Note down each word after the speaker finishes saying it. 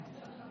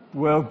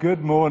Well,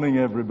 good morning,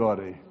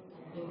 everybody.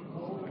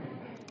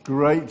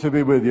 Great to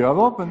be with you.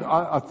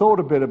 I thought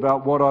a bit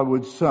about what I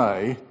would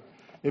say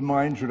in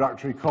my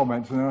introductory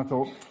comments, and then I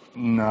thought,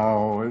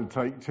 no, it'll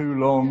take too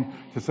long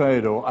to say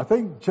it all. I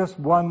think just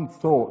one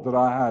thought that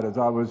I had as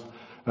I was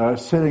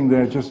sitting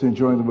there just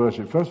enjoying the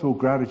worship. First of all,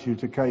 gratitude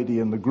to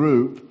Katie and the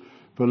group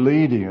for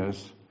leading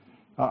us.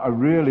 I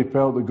really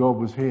felt that God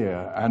was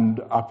here, and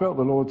I felt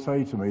the Lord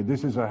say to me,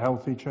 this is a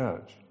healthy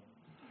church.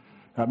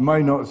 That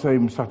may not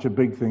seem such a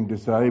big thing to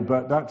say,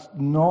 but that's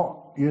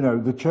not,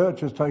 the church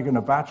has taken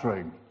a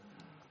battering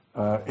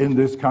in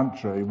this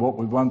country, what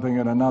with one thing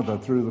and another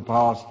through the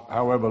past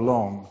however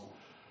long.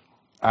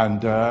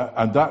 And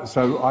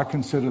so I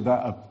consider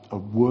that a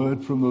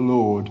word from the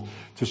Lord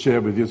to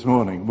share with you this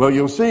morning. Well,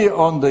 you'll see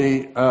on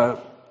the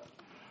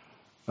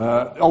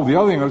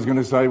other thing I was going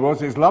to say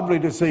was it's lovely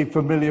to see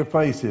familiar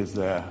faces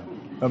there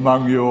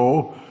among you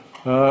all.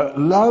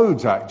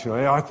 Loads,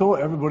 actually. I thought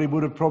everybody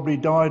would have probably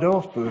died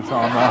off by the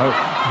time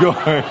I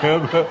got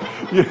here. But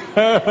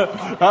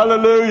yeah,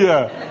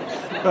 hallelujah.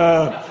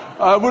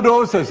 I would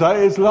also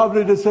say it's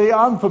lovely to see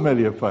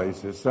unfamiliar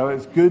faces. So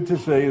it's good to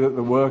see that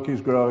the work is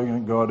growing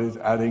and God is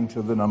adding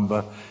to the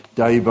number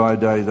day by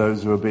day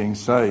those who are being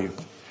saved.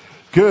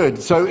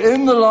 Good. So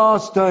in the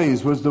last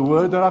days was the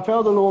word that I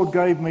felt the Lord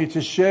gave me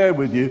to share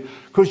with you.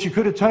 Of course, you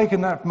could have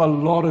taken that from a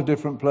lot of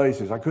different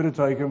places. I could have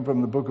taken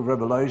from the book of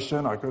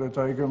Revelation. I could have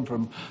taken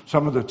from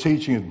some of the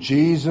teaching of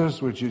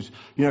Jesus, which is,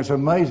 it's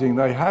amazing.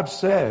 They have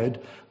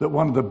said that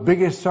one of the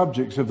biggest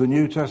subjects of the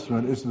New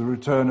Testament is the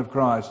return of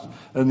Christ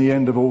and the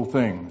end of all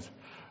things.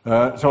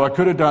 So I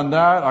could have done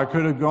that. I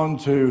could have gone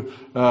to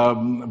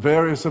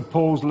various of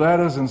Paul's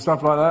letters and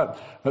stuff like that.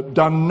 I've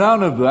done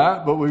none of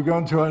that, but we've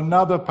gone to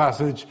another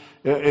passage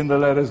in the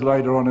letters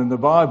later on in the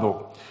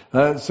Bible.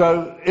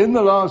 So in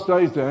the last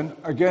days then,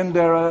 again,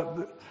 there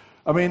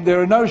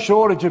are no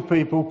shortage of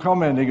people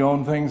commenting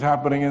on things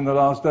happening in the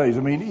last days.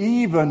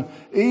 Even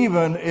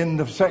in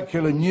the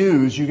secular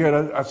news, you get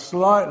a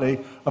slightly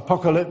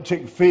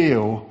apocalyptic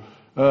feel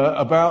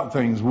about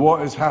things,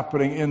 what is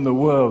happening in the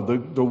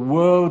world. The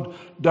world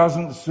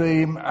doesn't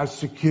seem as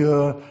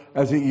secure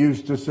as it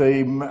used to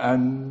seem,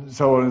 and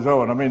so on and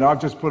so on.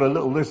 I've just put a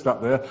little list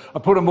up there. I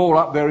put them all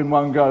up there in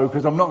one go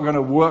because I'm not going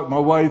to work my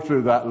way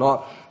through that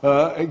lot,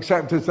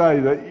 except to say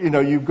that,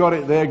 you've got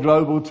it there,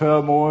 global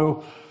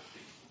turmoil.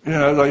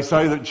 They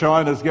say that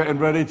China's getting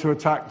ready to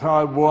attack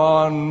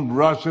Taiwan,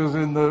 Russia's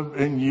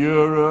in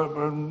Europe,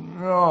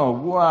 and oh,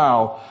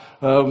 wow.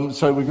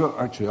 So we've got,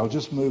 actually, I'll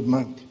just move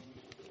my...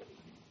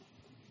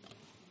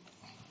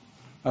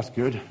 That's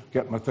good.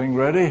 Get my thing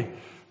ready.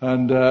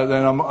 And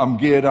then I'm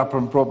geared up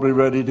and probably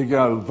ready to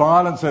go.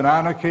 Violence and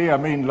anarchy,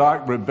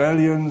 like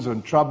rebellions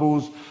and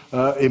troubles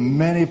in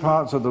many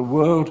parts of the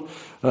world.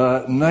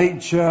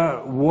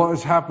 Nature, what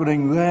is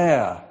happening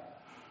there?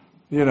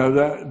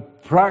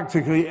 That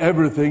practically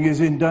everything is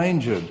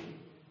endangered.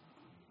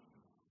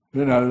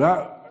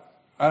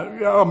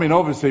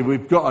 Obviously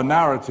we've got a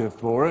narrative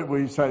for it.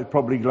 We say it's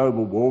probably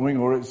global warming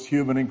or it's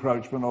human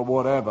encroachment or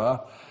whatever.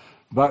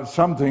 But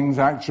something's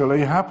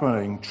actually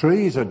happening.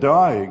 Trees are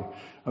dying.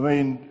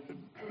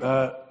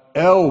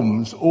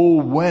 Elms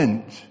all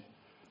went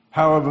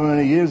however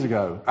many years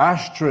ago.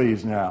 Ash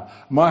trees now.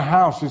 My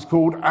house is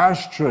called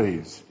Ash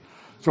Trees.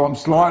 So I'm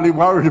slightly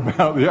worried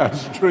about the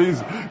ash trees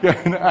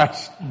getting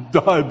ash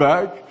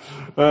dieback.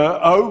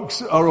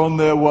 Oaks are on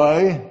their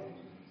way.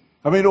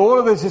 All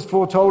of this is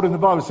foretold in the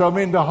Bible. So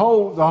the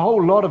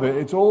whole lot of it,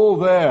 it's all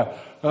there.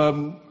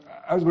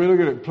 As we look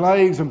at it,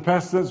 plagues and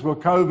pestilence,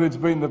 COVID's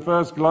been the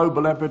first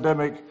global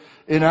epidemic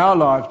in our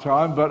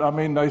lifetime, but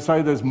they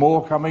say there's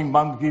more coming,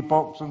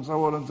 monkeypox and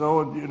so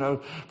on,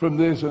 from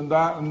this and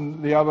that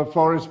and the other,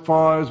 forest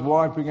fires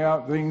wiping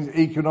out things,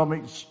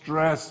 economic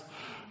stress.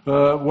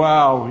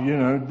 Wow,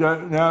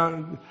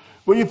 now,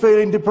 were you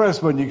feeling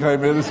depressed when you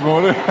came here this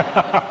morning?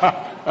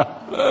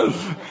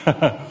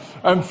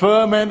 And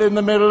ferment in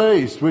the Middle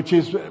East, which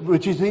is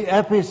the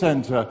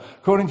epicenter,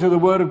 according to the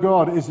Word of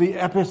God, is the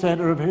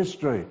epicenter of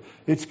history.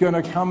 It's going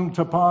to come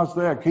to pass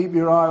there. Keep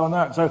your eye on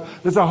that. So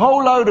there's a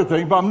whole load of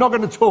things, but I'm not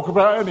going to talk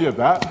about any of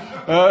that.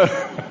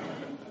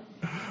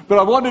 But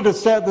I wanted to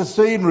set the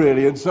scene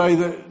really and say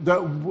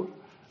that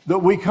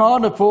we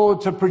can't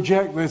afford to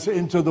project this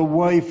into the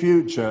way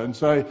future and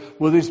say,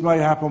 well, this may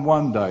happen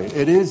one day.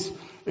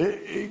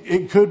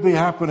 It could be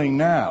happening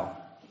now.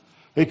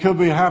 It could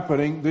be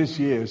happening this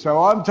year.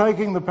 So I'm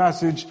taking the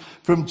passage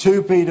from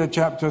 2 Peter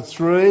chapter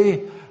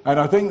 3, and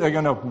I think they're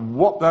going to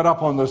whop that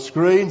up on the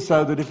screen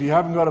so that if you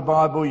haven't got a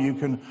Bible, you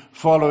can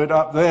follow it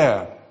up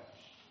there.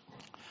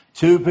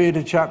 2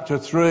 Peter chapter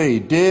 3,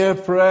 dear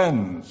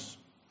friends,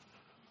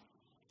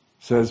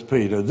 says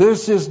Peter,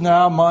 this is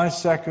now my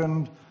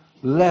second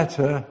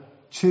letter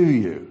to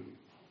you.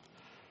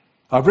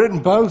 I've written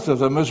both of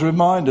them as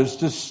reminders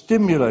to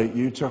stimulate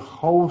you to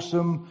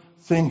wholesome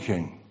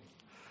thinking.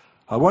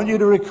 I want you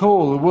to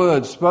recall the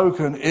words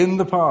spoken in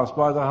the past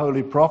by the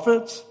holy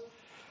prophets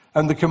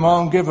and the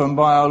command given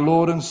by our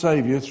Lord and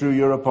Saviour through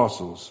your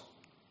apostles.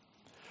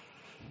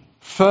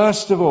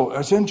 First of all,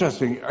 it's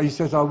interesting. He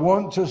says, I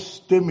want to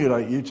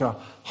stimulate you to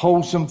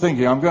wholesome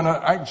thinking. I'm going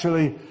to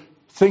actually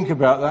think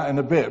about that in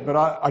a bit, but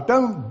I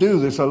don't do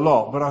this a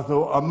lot, but I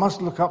thought I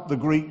must look up the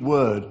Greek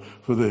word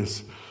for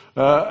this.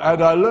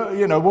 And I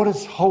look, what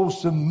does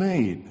wholesome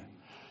mean?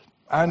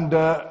 And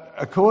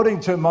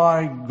according to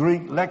my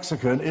Greek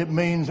lexicon, it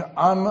means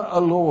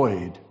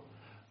unalloyed,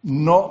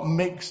 not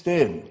mixed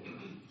in.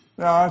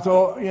 Now I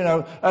thought,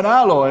 an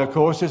alloy, of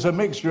course, is a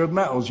mixture of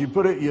metals. You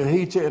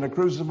heat it in a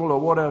crucible or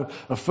whatever,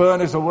 a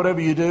furnace or whatever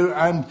you do,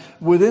 and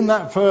within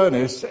that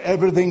furnace,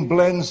 everything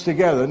blends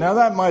together. Now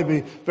that might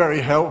be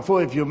very helpful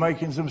if you're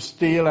making some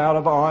steel out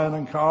of iron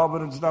and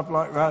carbon and stuff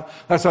like that.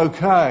 That's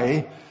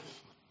okay.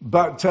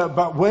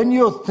 But when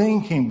your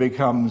thinking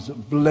becomes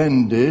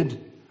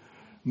blended,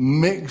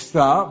 mixed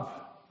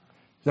up,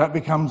 that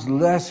becomes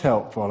less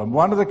helpful. And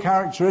one of the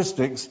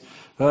characteristics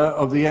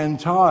of the end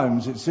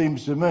times, it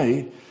seems to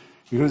me,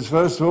 because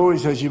first of all, he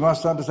says, you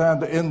must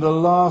understand that in the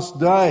last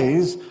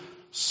days,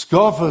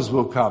 scoffers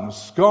will come,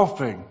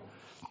 scoffing,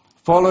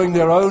 following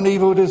their own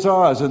evil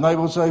desires, and they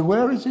will say,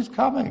 where is this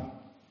coming?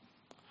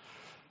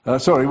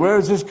 Where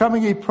is this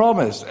coming? He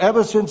promised.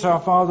 Ever since our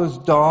fathers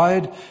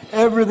died,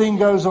 everything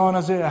goes on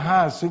as it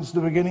has since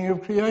the beginning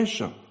of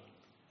creation.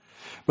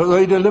 But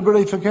they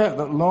deliberately forget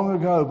that long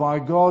ago, by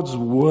God's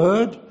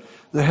word,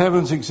 the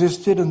heavens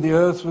existed and the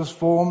earth was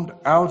formed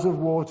out of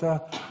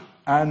water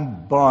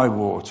and by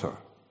water.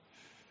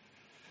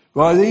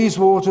 By these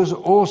waters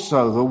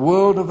also, the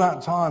world of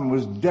that time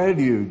was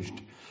deluged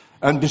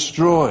and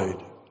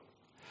destroyed.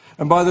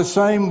 And by the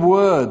same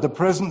word, the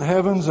present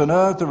heavens and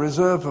earth are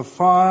reserved for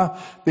fire,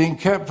 being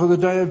kept for the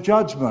day of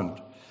judgment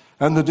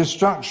and the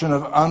destruction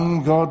of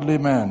ungodly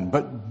men.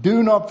 But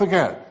do not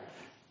forget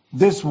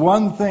this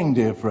one thing,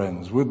 dear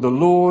friends. With the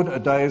Lord, a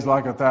day is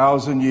like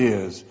 1,000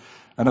 years,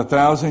 and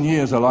 1,000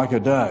 years are like a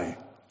day.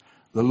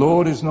 The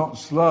Lord is not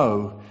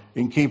slow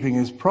in keeping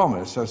his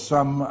promise, as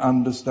some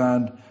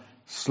understand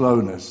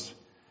slowness.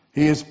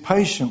 He is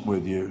patient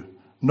with you,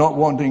 not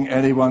wanting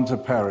anyone to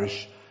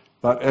perish,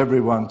 but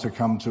everyone to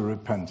come to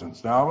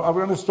repentance. Now, I'm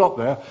going to stop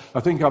there.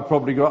 I think I've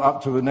probably got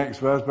up to the next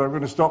verse, but I'm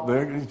going to stop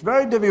there. It's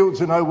very difficult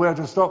to know where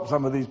to stop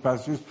some of these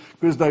passages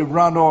because they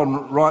run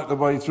on right the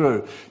way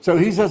through. So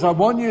he says, I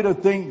want you to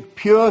think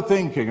pure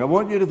thinking. I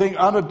want you to think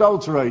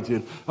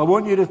unadulterated. I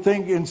want you to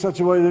think in such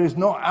a way that it's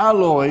not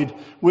alloyed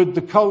with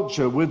the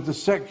culture, with the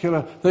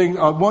secular thing.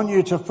 I want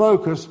you to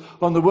focus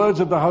on the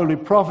words of the holy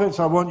prophets.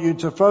 I want you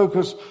to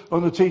focus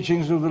on the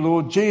teachings of the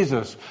Lord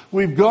Jesus.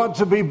 We've got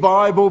to be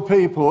Bible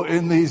people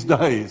in these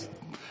days.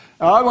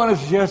 I want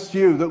to suggest to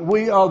you that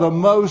we are the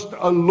most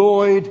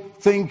alloyed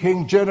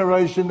thinking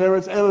generation there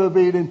has ever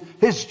been in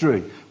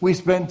history. We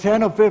spend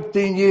 10 or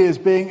 15 years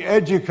being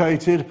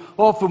educated,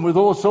 often with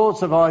all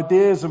sorts of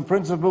ideas and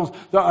principles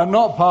that are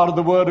not part of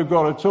the Word of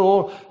God at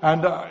all,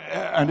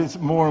 and it's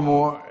more and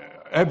more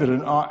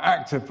evident are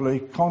actively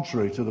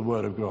contrary to the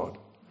Word of God.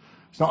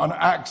 It's not an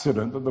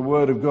accident that the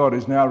Word of God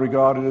is now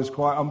regarded as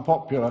quite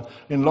unpopular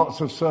in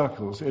lots of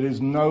circles. It is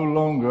no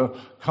longer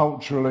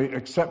culturally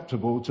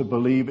acceptable to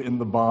believe in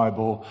the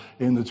Bible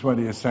in the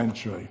 20th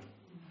century.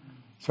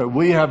 So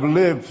we have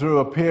lived through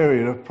a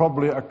period of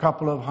probably a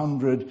couple of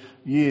 100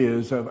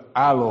 years of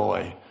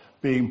alloy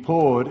being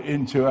poured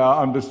into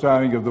our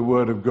understanding of the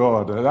Word of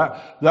God.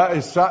 That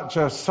is such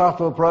a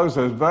subtle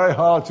process, very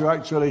hard to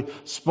actually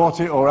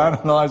spot it or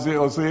analyze it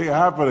or see it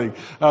happening.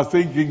 Our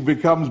thinking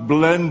becomes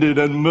blended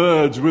and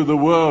merged with the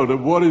world,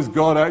 and what is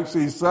God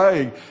actually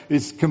saying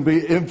can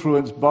be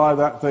influenced by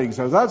that thing.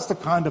 So that's the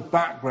kind of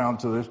background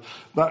to this.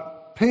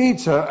 But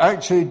Peter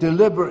actually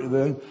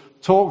deliberately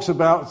talks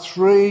about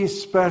three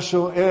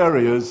special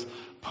areas,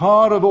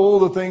 part of all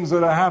the things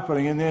that are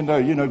happening in the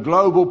end,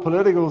 global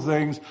political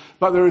things,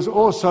 but there is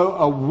also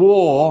a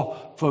war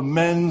for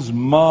men's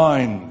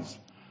minds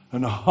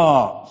and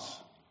hearts.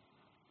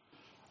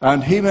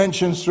 And he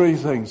mentions three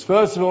things.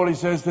 First of all, he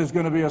says there's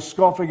going to be a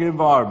scoffing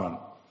environment.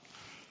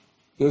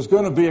 There's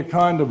going to be a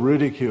kind of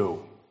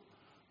ridicule,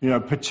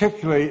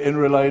 particularly in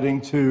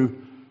relating to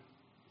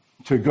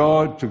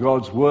God, to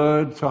God's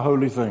Word, to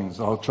holy things.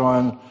 I'll try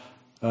and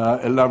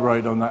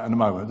elaborate on that in a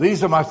moment.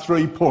 These are my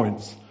 3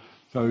 points.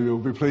 So you'll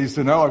be pleased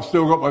to know I've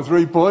still got my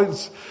 3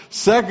 points.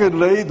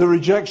 Secondly, the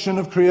rejection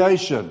of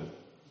creation.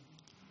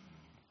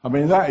 I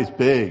mean, that is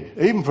big,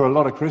 even for a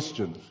lot of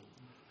Christians.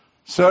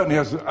 Certainly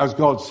as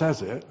God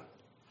says it.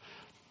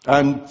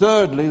 And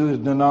thirdly, the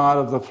denial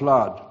of the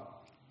flood.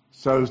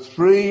 So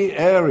 3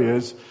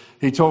 areas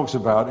he talks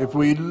about. If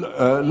we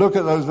look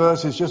at those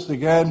verses just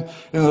again,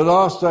 in the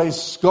last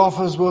days,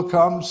 scoffers will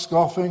come,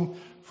 scoffing,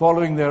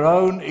 following their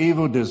own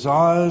evil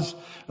desires,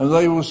 and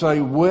they will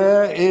say,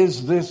 where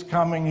is this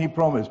coming he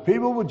promised?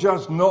 People will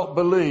just not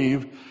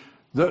believe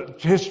that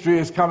history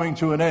is coming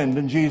to an end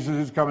and Jesus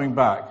is coming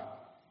back.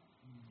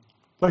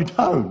 They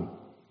don't.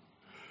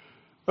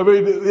 I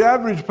mean, the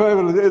average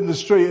person in the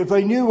street, if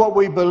they knew what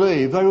we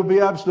believe, they would be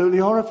absolutely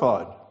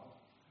horrified.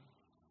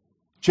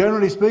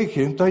 Generally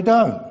speaking, they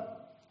don't.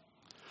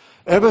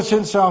 Ever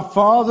since our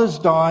fathers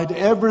died,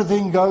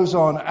 everything goes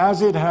on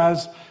as it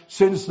has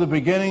since the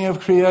beginning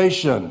of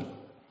creation.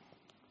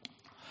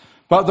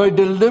 But they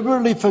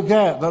deliberately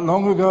forget that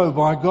long ago,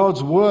 by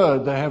God's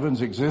word, the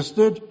heavens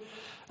existed,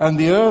 and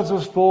the earth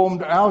was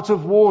formed out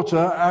of water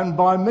and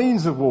by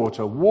means of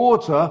water.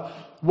 Water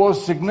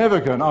was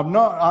significant. I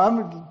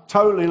haven't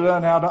totally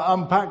learned how to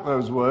unpack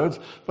those words,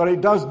 but it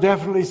does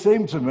definitely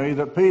seem to me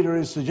that Peter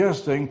is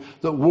suggesting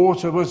that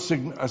water was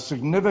a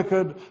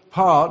significant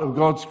part of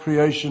God's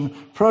creation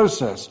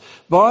process.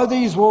 By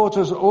these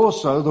waters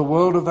also, the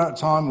world of that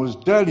time was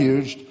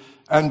deluged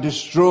and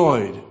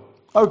destroyed.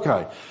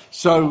 Okay,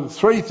 so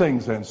three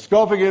things then.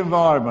 Scoffing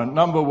environment,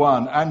 number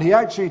one. And he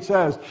actually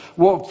says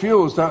what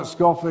fuels that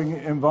scoffing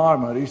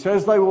environment. He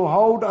says they will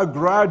hold a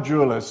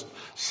gradualist,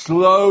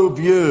 slow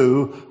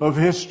view of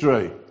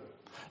history.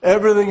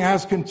 Everything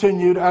has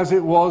continued as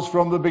it was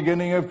from the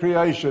beginning of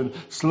creation.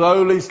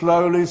 Slowly,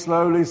 slowly,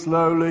 slowly,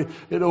 slowly,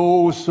 it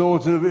all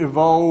sort of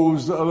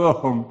evolves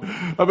along.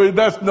 I mean,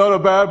 that's not a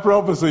bad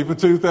prophecy for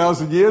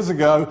 2,000 years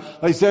ago.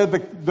 They said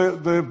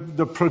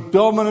the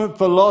predominant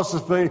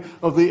philosophy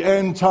of the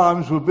end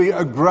times would be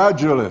a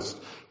gradualist.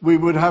 We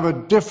would have a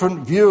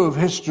different view of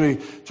history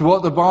to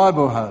what the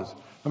Bible has.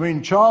 I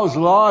mean, Charles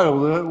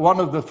Lyell,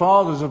 one of the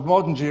fathers of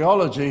modern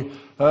geology,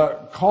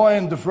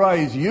 coined the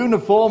phrase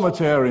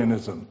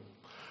uniformitarianism.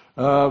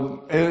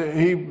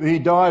 He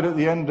died at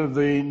the end of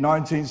the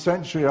 19th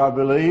century, I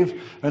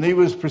believe, and he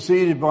was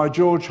preceded by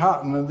George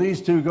Hutton, and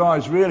these two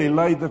guys really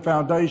laid the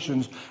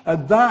foundations,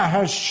 and that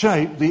has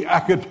shaped the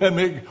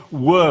academic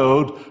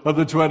world of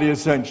the 20th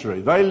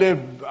century. They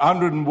lived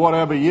 100 and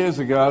whatever years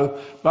ago,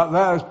 but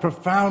that has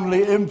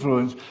profoundly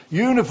influenced.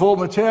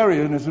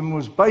 Uniformitarianism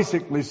was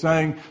basically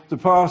saying the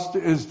past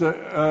is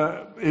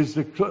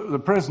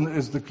the present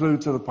is the clue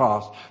to the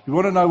past. You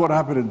want to know what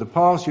happened in the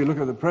past, you look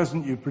at the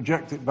present, you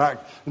project it back,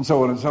 and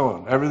so on and so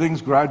on.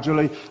 Everything's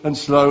gradually and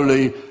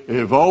slowly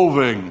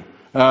evolving,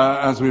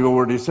 as we've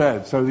already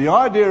said. So the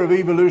idea of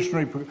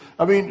evolutionary...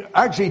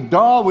 actually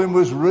Darwin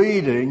was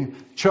reading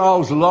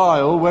Charles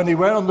Lyell when he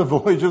went on the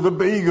voyage of the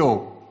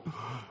Beagle,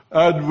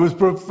 and was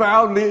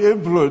profoundly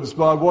influenced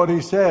by what he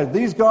said.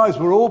 These guys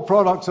were all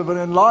products of an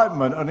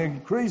enlightenment, an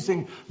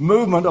increasing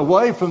movement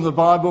away from the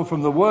Bible,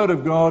 from the Word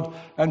of God,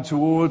 and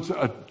towards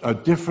a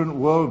different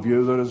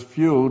worldview that has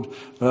fueled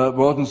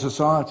modern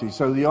society.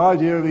 So the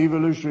idea of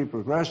evolutionary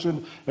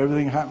progression,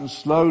 everything happens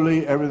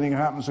slowly, everything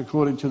happens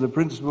according to the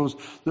principles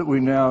that we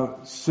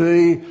now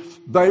see.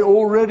 They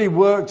already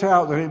worked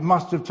out that it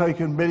must have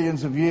taken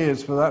millions of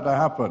years for that to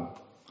happen.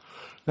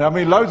 Now,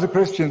 loads of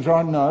Christians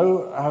I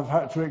know have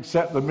had to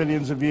accept the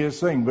millions of years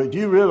thing, but do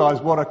you realise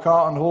what a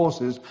cart and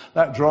horses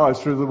that drives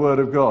through the Word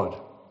of God?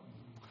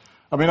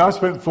 I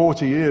spent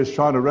 40 years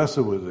trying to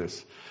wrestle with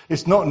this.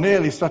 It's not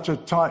nearly such a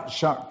tight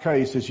shut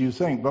case as you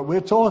think, but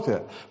we're taught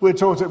it. We're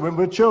taught it when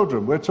we're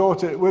children. We're taught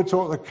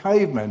the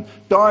cavemen,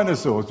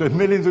 dinosaurs, there's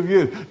millions of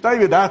years.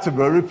 David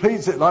Attenborough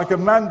repeats it like a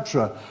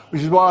mantra,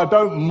 which is why I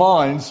don't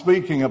mind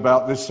speaking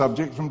about this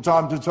subject from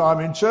time to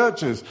time in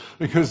churches,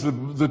 because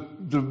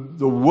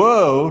the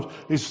world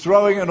is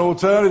throwing an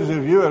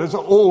alternative view at us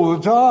all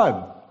the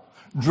time,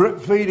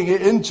 drip feeding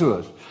it into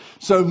us.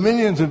 So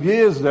millions of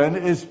years then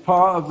is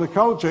part of the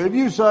culture. If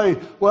you say,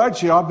 well,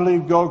 actually, I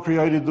believe God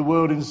created the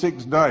world in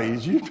 6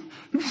 days, you'd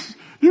be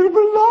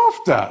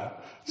laughed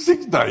at.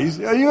 6 days?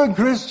 Are you a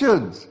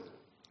Christians?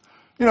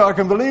 I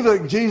can believe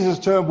that Jesus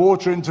turned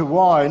water into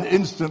wine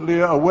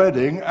instantly at a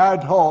wedding,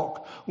 ad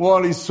hoc,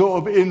 while he's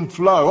sort of in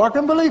flow. I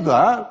can believe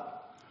that.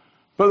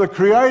 But the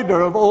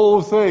creator of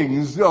all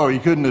things, he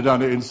couldn't have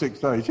done it in 6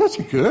 days. Yes,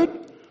 he could.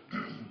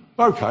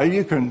 Okay,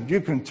 you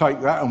can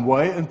take that and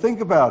weigh it and think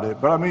about it.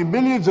 But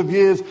millions of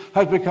years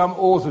has become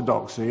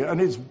orthodoxy,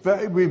 and it's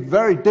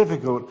very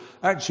difficult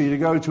actually to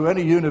go to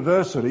any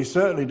university,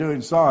 certainly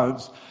doing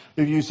science,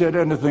 if you said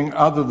anything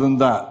other than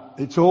that.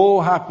 It's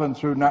all happened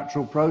through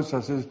natural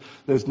processes.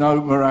 There's no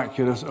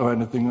miraculous or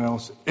anything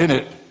else in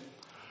it.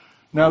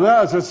 Now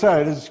that, as I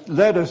said, has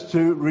led us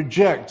to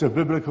reject a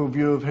biblical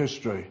view of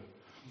history.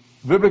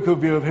 The biblical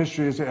view of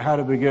history is it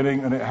had a beginning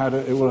and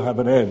it will have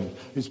an end.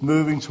 It's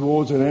moving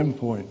towards an end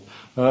point.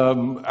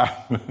 And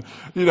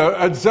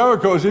so of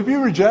course, if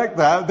you reject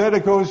that, then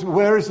of course,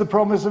 where is the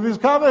promise of his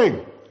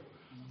coming?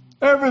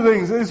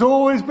 It's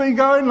always been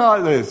going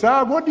like this.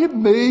 What do you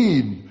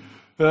mean?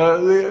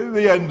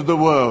 The end of the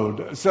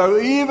world. So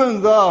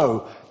even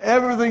though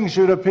everything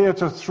should appear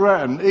to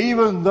threaten,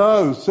 even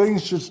though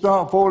things should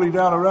start falling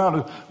down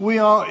around us, we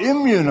are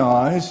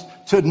immunized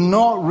to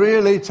not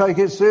really take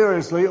it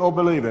seriously or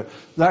believe it.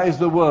 That is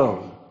the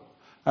world.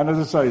 And as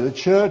I say, the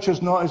church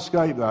has not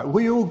escaped that.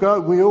 We all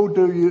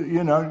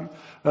do,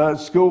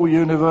 school,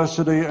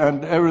 university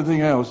and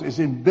everything else. It's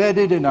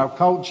embedded in our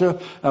culture,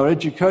 our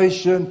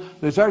education.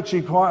 There's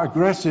actually quite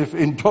aggressive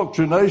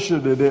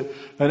indoctrination in it,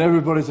 and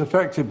everybody's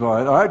affected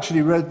by it.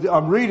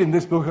 I'm reading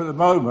this book at the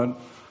moment,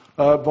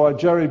 by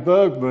Jerry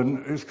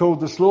Bergman. It's called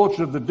The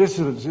Slaughter of the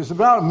Dissidents. It's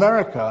about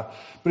America,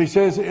 but he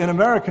says in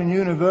American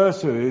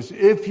universities,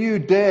 if you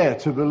dare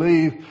to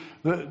believe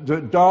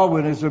that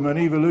Darwinism and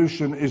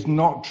evolution is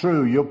not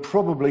true, you're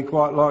probably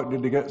quite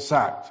likely to get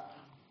sacked.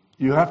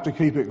 You have to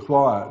keep it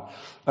quiet.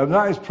 And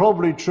that is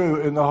probably true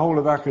in the whole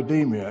of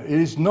academia. It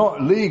is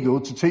not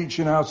legal to teach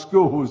in our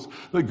schools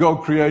that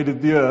God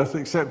created the earth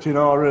except in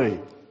RE.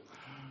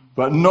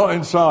 But not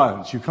in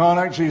science. You can't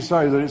actually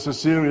say that it's a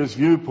serious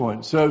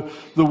viewpoint. So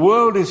the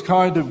world is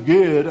kind of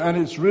geared, and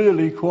it's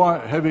really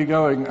quite heavy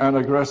going and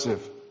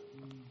aggressive.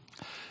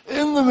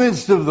 In the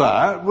midst of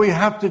that, we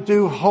have to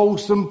do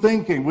wholesome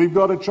thinking. We've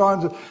got to try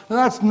and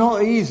that's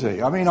not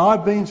easy. I mean,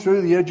 I've been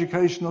through the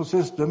educational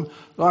system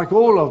like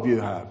all of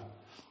you have.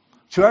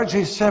 To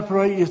actually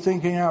separate your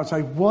thinking out and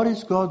say, what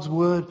is God's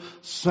word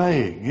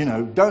saying? You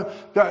know,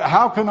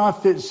 how can I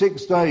fit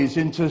 6 days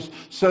into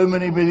so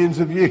many millions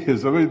of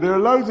years? I mean, there are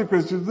loads of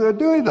Christians that are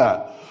doing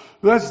that.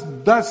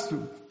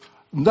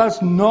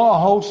 That's not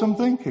wholesome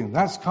thinking.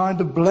 That's kind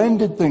of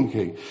blended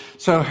thinking.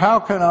 So how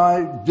can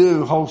I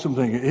do wholesome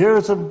thinking? Here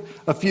are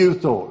a few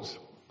thoughts.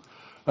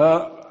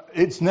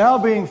 It's now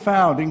being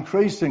found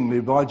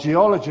increasingly by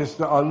geologists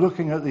that are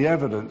looking at the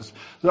evidence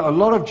that a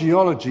lot of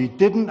geology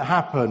didn't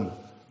happen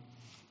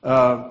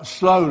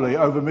slowly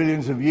over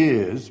millions of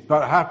years,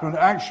 but happened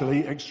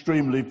actually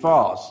extremely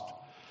fast.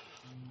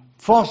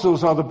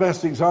 Fossils are the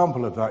best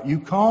example of that. You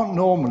can't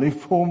normally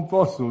form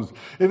fossils.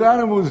 If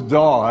animals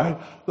die,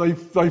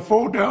 they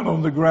fall down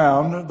on the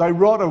ground, they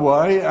rot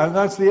away, and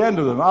that's the end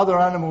of them. Other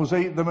animals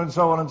eat them, and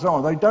so on and so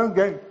on. They don't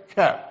get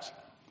kept.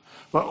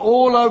 But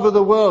all over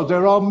the world,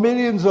 there are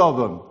millions of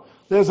them.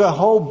 There's a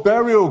whole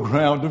burial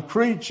ground of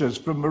creatures,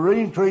 from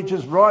marine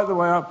creatures right the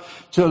way up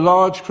to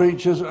large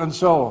creatures and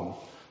so on.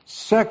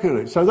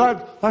 Secondly, so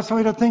that's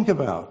something to think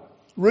about.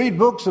 Read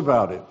books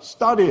about it.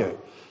 Study it.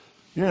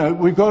 You know,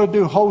 we've got to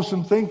do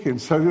wholesome thinking.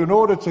 So in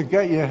order to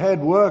get your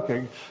head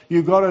working,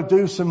 you've got to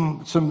do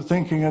some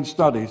thinking and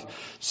studies.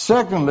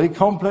 Secondly,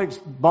 complex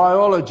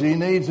biology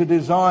needs a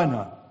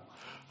designer.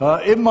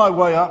 In my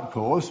Way Up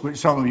course, which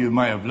some of you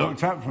may have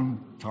looked at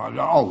from time,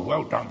 oh,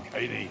 well done,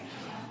 Katie.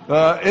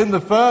 In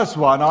the first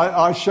one,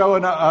 I show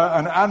an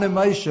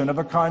animation of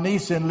a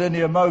kinesin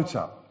linear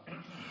motor.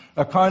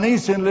 A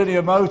kinesin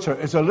linear motor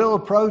is a little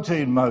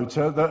protein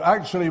motor that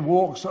actually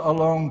walks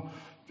along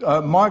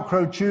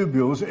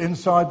microtubules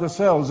inside the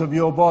cells of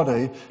your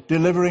body,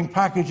 delivering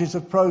packages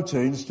of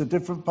proteins to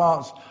different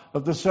parts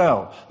of the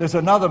cell. There's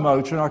another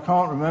motor, and I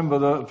can't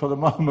remember for the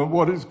moment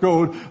what it's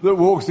called, that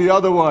walks the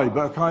other way.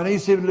 But a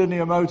kinesin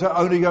linear motor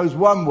only goes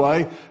one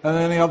way, and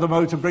then the other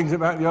motor brings it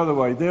back the other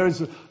way.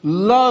 There's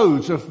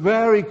loads of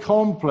very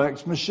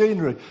complex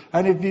machinery.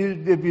 And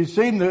if you've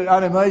seen the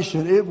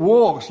animation, it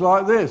walks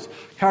like this,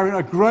 carrying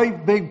a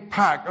great big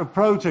pack of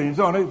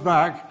proteins on its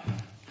back,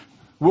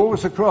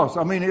 walks across.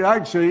 I mean,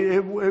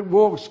 it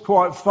walks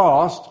quite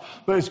fast,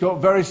 but it's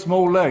got very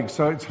small legs,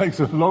 so it takes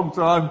a long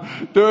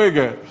time doing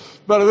it.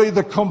 But I mean,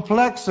 the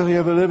complexity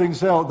of a living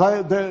cell,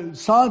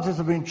 scientists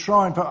have been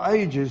trying for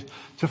ages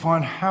to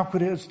find how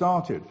could it have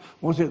started.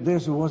 Was it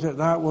this or was it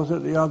that? Was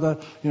it the other?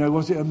 You know,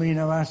 was it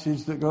amino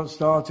acids that got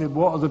started?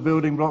 What are the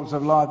building blocks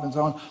of life and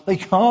so on? They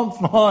can't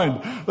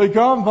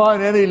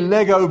find any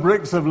Lego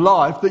bricks of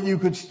life that you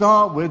could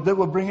start with that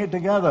would bring it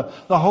together.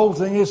 The whole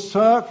thing is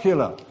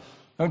circular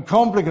and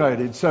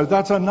complicated. So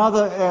that's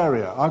another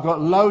area. I've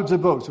got loads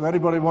of books. If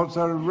anybody wants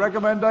their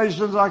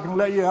recommendations, I can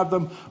let you have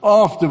them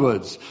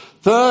afterwards.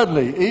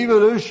 Thirdly,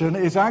 evolution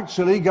is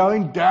actually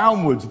going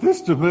downwards.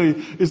 This, to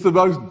me, is the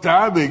most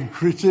damning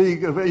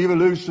critique of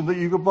evolution that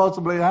you could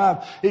possibly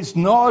have. It's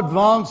not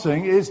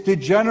advancing, it's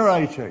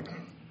degenerating.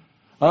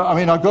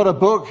 I've got a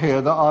book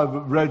here that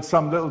I've read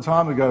some little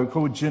time ago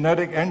called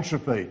Genetic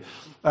Entropy.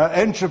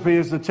 Entropy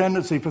is the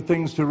tendency for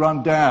things to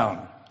run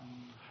down.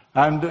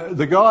 And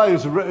the guy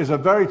is a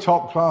very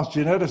top-class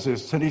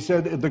geneticist, and he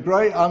said the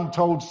great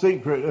untold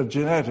secret of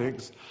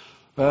genetics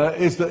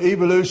is that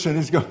evolution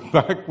is going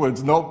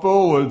backwards, not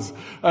forwards,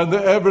 and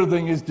that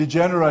everything is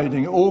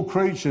degenerating. All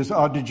creatures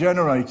are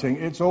degenerating.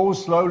 It's all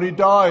slowly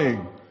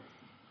dying.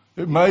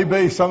 It may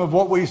be some of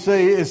what we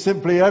see is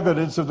simply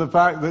evidence of the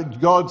fact that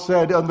God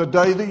said, on the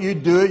day that you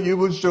do it, you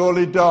will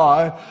surely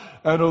die.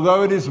 And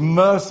although in His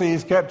mercy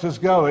He's kept us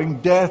going,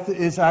 death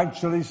is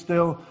actually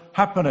still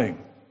happening.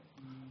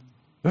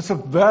 That's a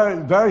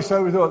very, very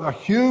sobering thought. The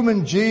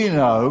human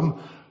genome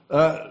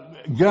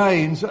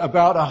gains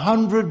about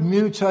 100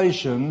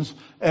 mutations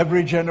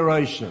every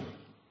generation.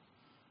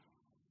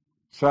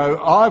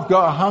 So I've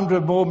got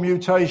 100 more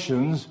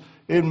mutations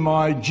in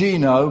my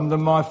genome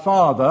than my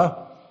father,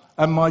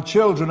 and my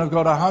children have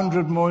got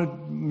 100 more.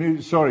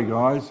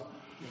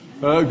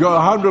 Got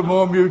 100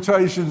 more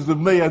mutations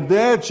than me, and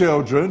their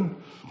children,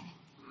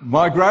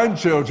 my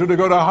grandchildren, have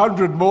got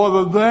 100 more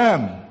than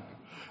them.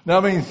 Now,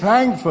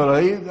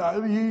 thankfully,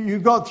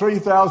 you've got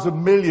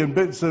 3,000 million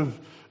bits of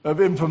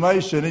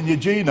information in your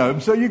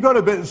genome, so you've got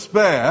a bit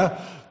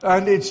spare,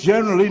 and it's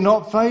generally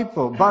not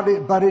fatal. But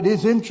it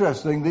is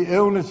interesting, the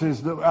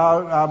illnesses that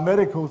our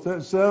medical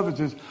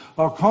services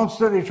are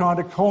constantly trying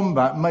to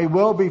combat may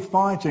well be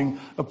fighting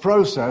a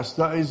process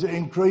that is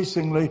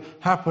increasingly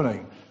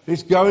happening.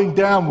 It's going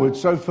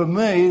downwards. So for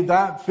me,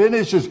 that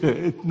finishes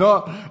it.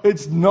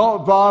 It's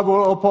not viable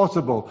or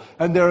possible.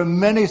 And there are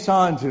many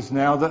scientists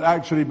now that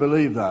actually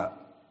believe that.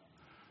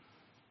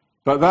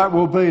 But that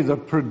will be the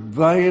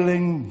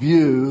prevailing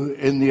view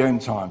in the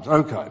end times.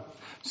 Okay.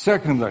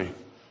 Secondly,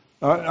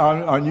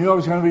 I knew I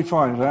was going to be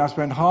fine today. I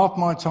spent half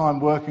my time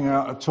working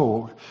out a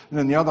talk and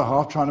then the other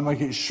half trying to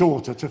make it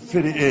shorter to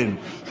fit it in.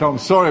 So I'm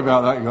sorry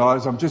about that,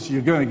 guys.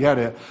 You're going to get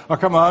it. I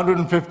come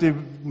 150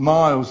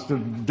 miles to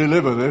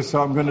deliver this,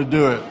 so I'm going to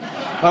do it.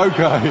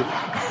 Okay.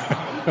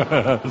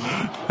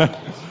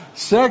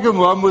 Second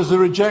one was the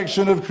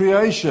rejection of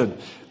creation.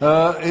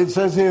 It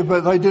says here,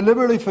 but they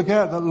deliberately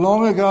forget that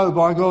long ago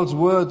by God's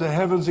word the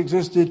heavens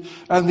existed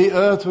and the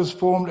earth was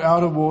formed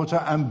out of water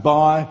and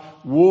by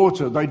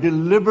water. They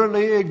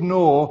deliberately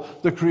ignore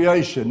the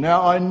creation.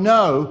 Now I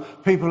know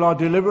people are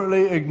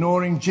deliberately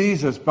ignoring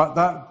Jesus,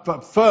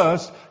 but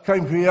first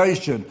came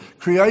creation.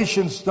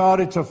 Creation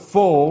started to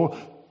fall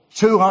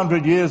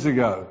 200 years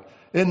ago.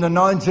 In the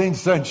 19th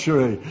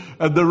century,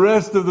 and the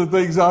rest of the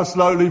things are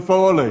slowly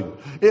falling.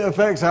 It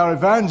affects our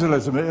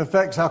evangelism, it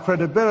affects our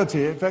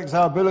credibility, it affects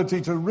our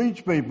ability to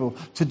reach people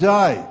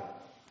today.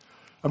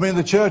 I mean,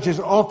 the church is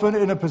often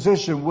in a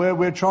position where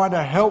we're trying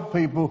to help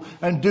people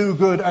and do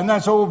good, and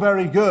that's all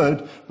very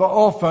good, but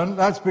often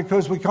that's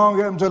because we can't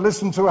get them to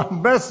listen to our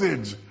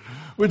message,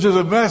 which is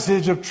a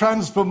message of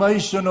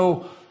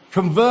transformational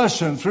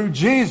conversion through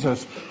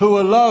Jesus,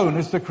 who alone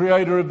is the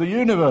creator of the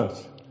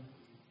universe.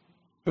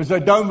 Because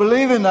they don't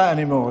believe in that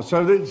anymore.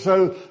 So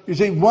you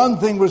see, one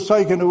thing was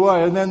taken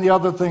away and then the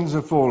other things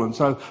have fallen.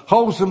 So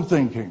wholesome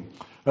thinking.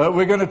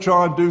 We're going to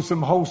try and do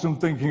some wholesome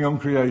thinking on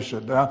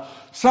creation. Now,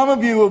 some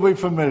of you will be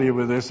familiar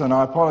with this, and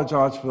I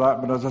apologise for that,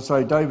 but as I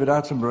say, David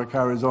Attenborough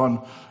carries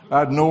on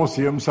ad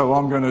nauseum, so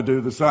I'm going to do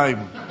the same.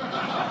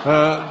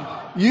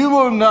 You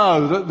will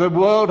know that the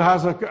world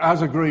has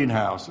a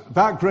greenhouse.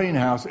 That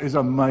greenhouse is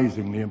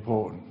amazingly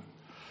important.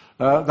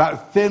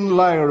 That thin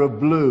layer of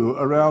blue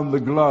around the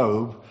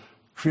globe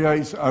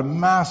creates a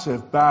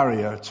massive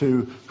barrier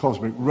to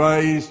cosmic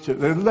rays.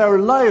 There are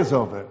layers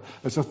of it.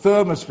 There's a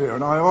thermosphere,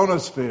 an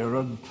ionosphere,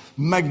 a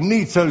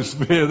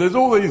magnetosphere. There's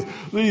all these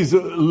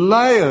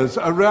layers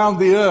around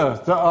the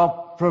Earth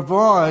that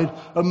provide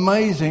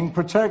amazing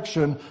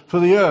protection for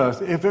the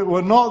Earth. If it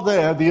were not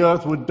there, the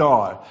Earth would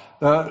die.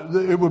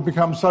 It would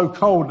become so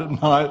cold at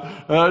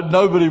night,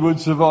 nobody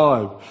would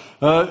survive.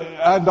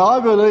 And I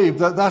believe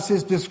that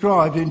is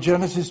described in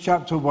Genesis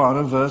chapter 1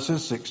 and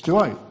verses 6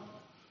 to 8.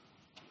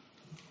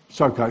 It's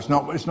okay, it's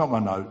not my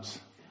notes.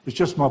 It's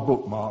just my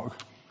bookmark.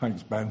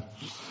 Thanks, Ben.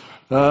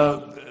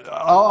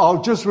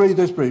 I'll just read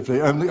this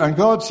briefly. And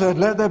God said,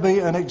 let there be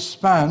an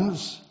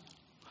expanse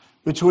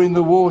between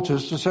the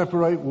waters to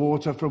separate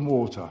water from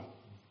water.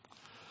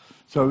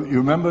 So you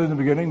remember in the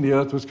beginning the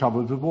earth was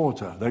covered with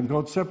water. Then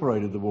God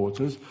separated the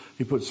waters.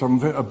 He put some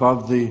of it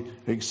above the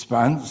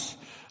expanse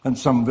and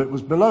some of it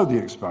was below the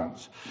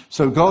expanse.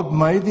 So God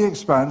made the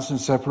expanse and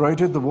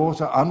separated the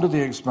water under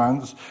the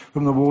expanse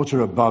from the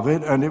water above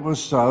it, and it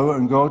was so,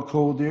 and God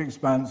called the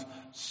expanse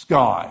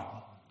sky.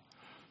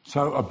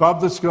 So above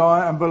the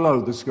sky and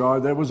below the sky,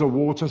 there was a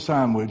water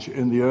sandwich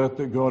in the earth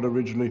that God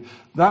originally...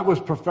 That was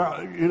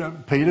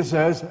profound. Peter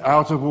says,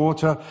 out of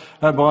water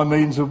and by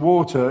means of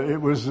water it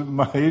was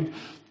made.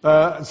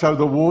 So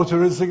the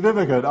water is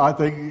significant. I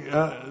think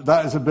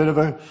that is a bit of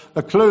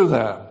a clue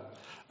there.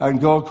 And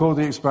God called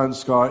the expanse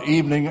sky.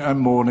 Evening and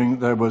morning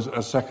there was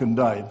a second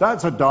day.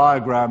 That's a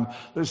diagram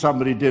that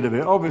somebody did of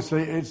it.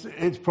 Obviously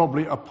it's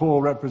probably a poor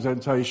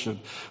representation.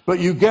 But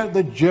you get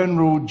the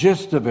general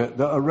gist of it,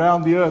 that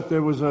around the earth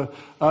there was a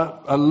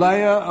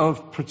layer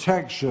of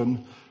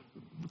protection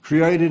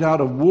created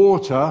out of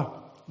water,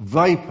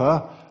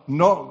 vapor,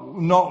 not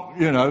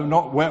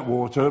wet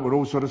water that would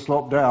all sort of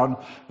slop down.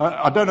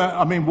 I don't know.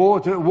 I mean,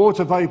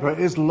 water vapor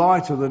is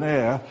lighter than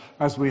air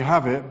as we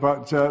have it,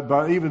 but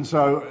even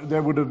so,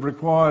 there would have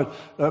required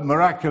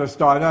miraculous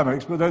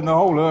dynamics. But then the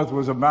whole earth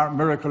was a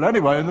miracle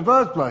anyway in the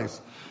first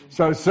place.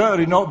 So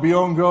certainly not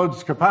beyond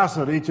God's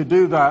capacity to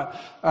do that.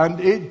 And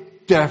it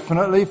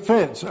definitely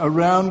fits.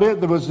 Around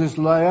it there was this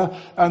layer,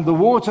 and the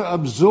water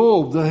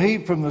absorbed the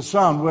heat from the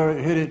sun where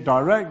it hit it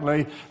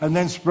directly and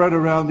then spread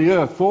around the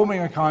earth, forming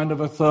a kind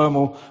of a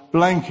thermal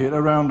blanket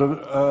around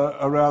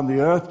the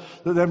earth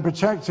that then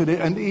protected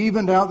it and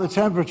evened out the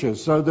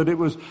temperatures so that it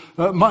was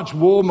much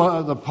warmer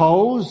at the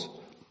poles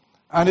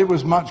and it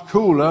was much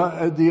cooler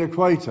at the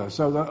equator.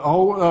 So the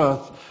whole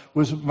earth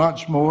was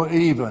much more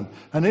even.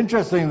 And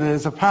interestingly,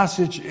 there's a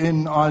passage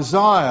in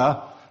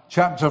Isaiah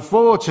chapter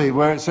 40,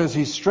 where it says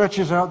he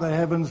stretches out the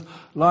heavens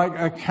like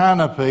a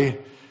canopy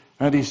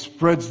and he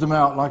spreads them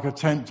out like a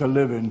tent to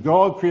live in.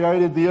 God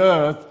created the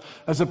earth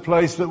as a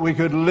place that we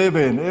could live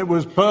in. It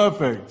was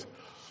perfect.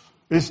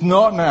 It's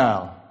not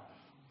now.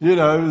 The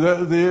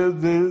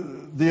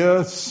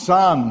earth's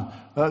sun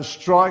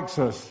strikes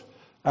us,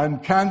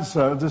 and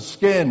cancer of the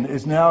skin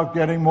is now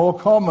getting more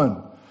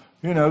common.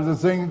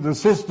 The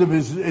system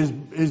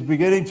is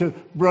beginning to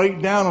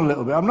break down a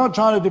little bit. I'm not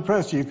trying to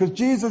depress you, because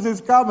Jesus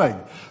is coming.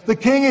 The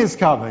King is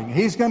coming.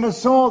 He's going to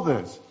sort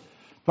this.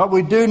 But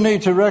we do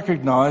need to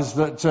recognize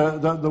that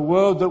the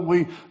world that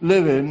we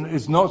live in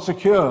is not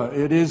secure.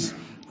 It is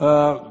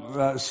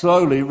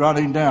slowly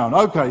running down.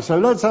 Okay, so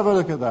let's have a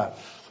look at that.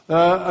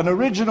 an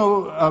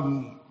original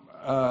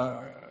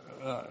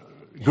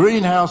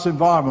greenhouse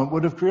environment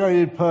would have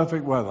created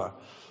perfect weather.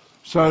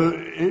 So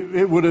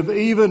it would have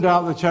evened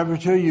out the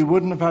temperature. You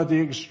wouldn't have had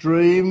the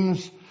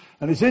extremes.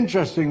 And it's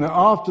interesting that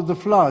after the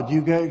flood,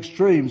 you get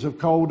extremes of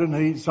cold and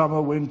heat,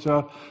 summer,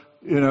 winter,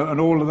 and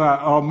all of that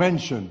are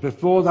mentioned.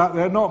 Before that,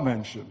 they're not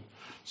mentioned.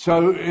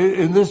 So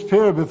in this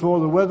period before,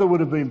 the weather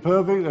would have been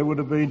perfect. There would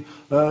have been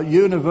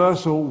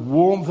universal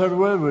warmth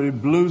everywhere. There would have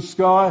been blue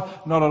sky,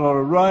 not a lot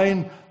of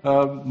rain,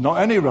 not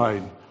any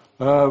rain,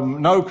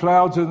 no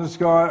clouds in the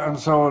sky, and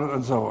so on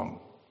and so on.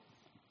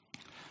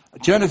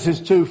 Genesis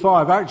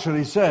 2:5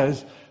 actually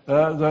says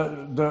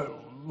that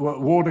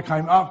water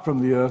came up from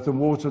the earth and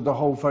watered the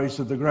whole face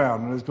of the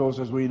ground. And of course,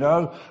 as we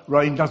know,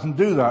 rain doesn't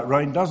do that.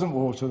 Rain doesn't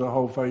water the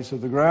whole face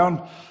of the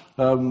ground.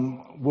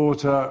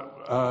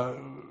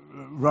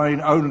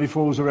 Rain only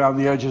falls around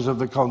the edges of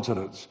the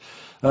continents.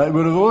 It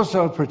would have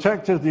also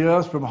protected the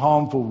earth from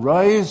harmful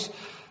rays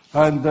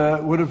and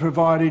would have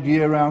provided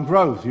year-round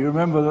growth. You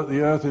remember that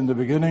the earth in the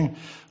beginning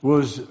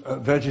was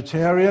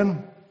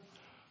vegetarian,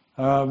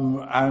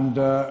 and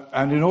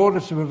in order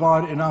to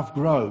provide enough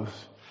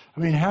growth, I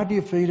mean, how do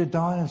you feed a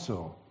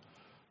dinosaur?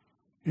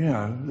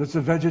 That's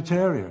a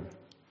vegetarian.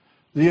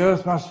 The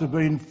earth must have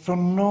been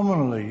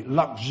phenomenally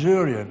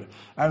luxuriant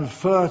and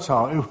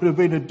fertile. It would have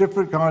been a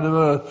different kind of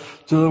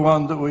earth to the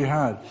one that we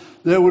had.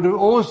 There would have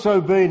also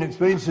been, it's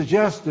been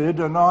suggested,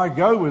 and I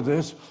go with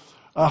this,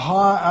 a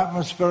higher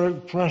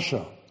atmospheric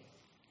pressure.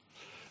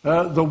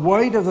 The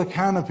weight of the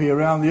canopy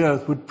around the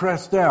earth would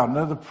press down.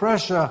 Now, the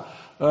pressure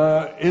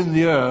in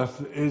the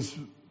earth is,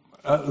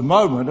 at the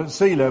moment, at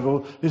sea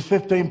level, is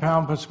 15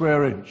 pounds per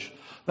square inch.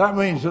 That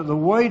means that the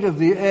weight of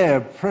the air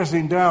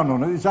pressing down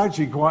on it is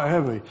actually quite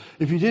heavy.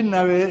 If you didn't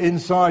have it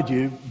inside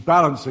you,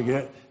 balancing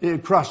it, it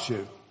would crush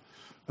you.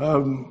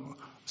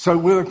 So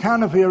with a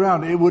canopy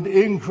around it would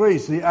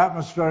increase the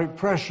atmospheric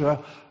pressure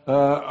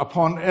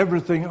upon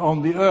everything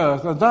on the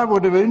earth. And that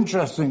would have,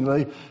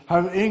 interestingly,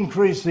 have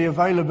increased the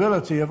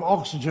availability of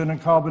oxygen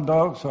and carbon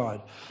dioxide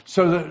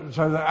so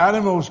that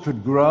animals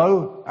could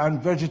grow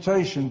and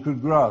vegetation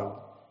could grow.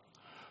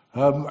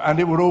 And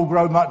it would all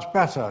grow much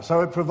better. So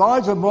it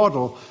provides a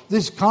model,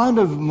 this kind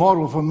of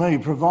model for me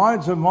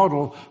provides a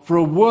model for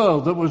a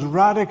world that was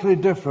radically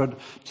different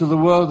to the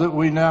world that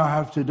we now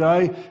have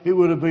today. It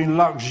would have been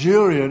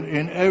luxuriant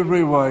in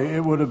every way.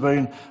 It would have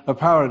been a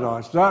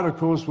paradise. That, of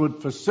course,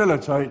 would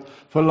facilitate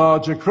for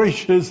larger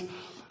creatures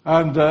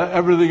and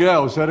everything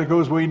else. And of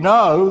course, we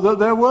know that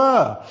there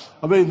were.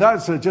 I mean,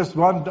 that's just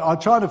one. I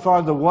tried to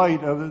find the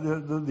weight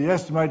of the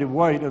estimated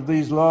weight of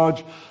these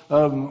large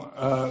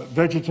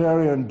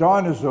vegetarian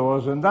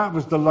dinosaurs, and that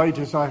was the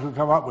latest I could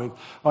come up with.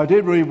 I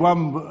did read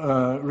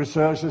one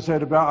research that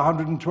said about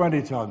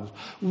 120 tons.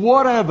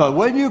 Whatever.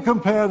 When you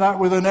compare that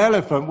with an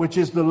elephant, which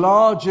is the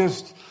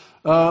largest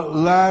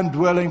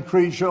land-dwelling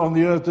creature on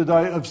the earth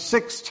today, of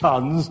 6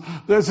 tons,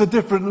 there's a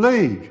different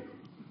league.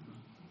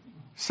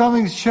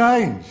 Something's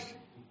changed.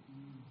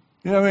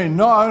 You know what I mean?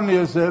 Not only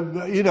is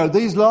there,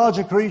 these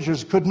larger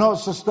creatures could not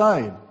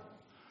sustain.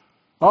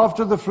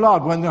 After the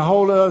flood, when the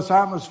whole Earth's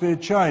atmosphere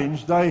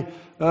changed,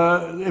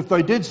 if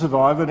they did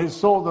survive, and it's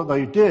thought that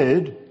they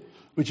did,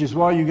 which is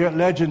why you get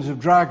legends of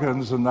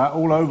dragons and that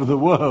all over the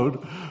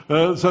world,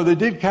 so they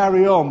did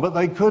carry on, but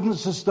they couldn't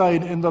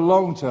sustain in the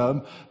long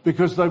term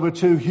because they were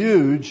too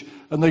huge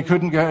and they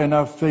couldn't get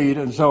enough feed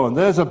and so on.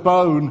 There's a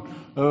bone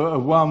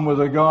of one with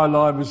a guy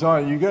lying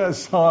beside it. You get a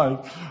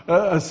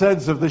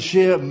sense of the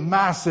sheer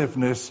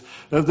massiveness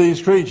of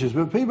these creatures.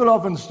 But people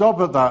often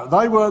stop at that.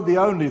 They weren't the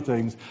only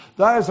things.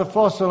 That is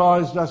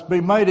that's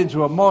been made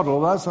into a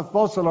model. That's a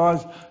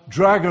fossilized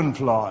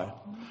dragonfly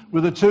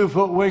with a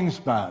 2-foot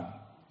wingspan.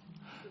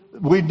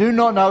 We do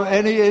not know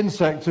any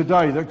insect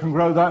today that can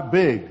grow that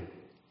big.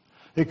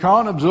 It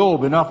can't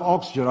absorb enough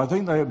oxygen. I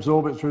think they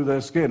absorb it through their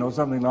skin or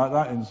something like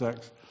that,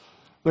 insects.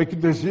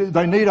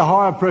 They need a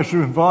higher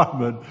pressure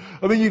environment.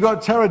 I mean, you've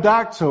got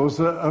pterodactyls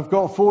that have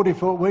got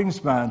 40-foot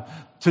wingspan.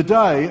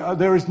 Today,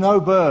 there is no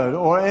bird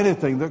or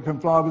anything that can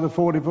fly with a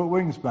 40-foot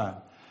wingspan.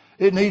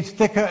 It needs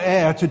thicker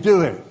air to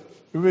do it.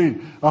 I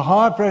mean, a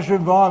high pressure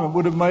environment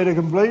would have made a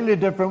completely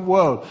different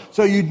world.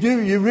 So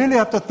you really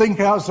have to think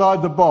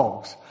outside the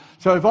box.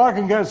 So if I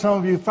can get some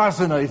of you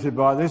fascinated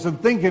by this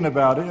and thinking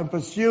about it and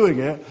pursuing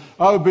it,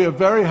 I would be a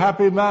very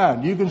happy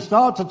man. You can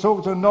start to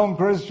talk to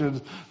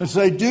non-Christians and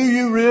say, do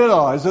you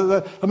realise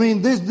that,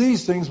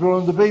 these things were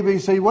on the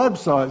BBC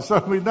website, so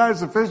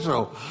that's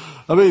official.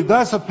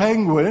 That's a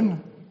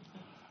penguin.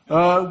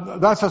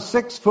 That's a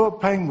 6-foot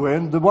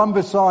penguin. The one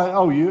beside,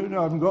 you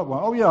haven't got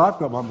one. Oh yeah, I've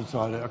got one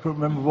beside it. I couldn't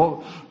remember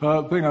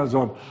what thing I was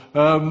on.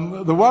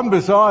 The one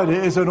beside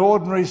it is an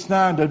ordinary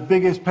standard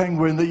biggest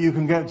penguin that you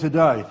can get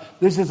today.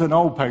 This is an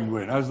old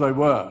penguin, as they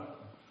were.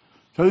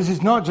 So this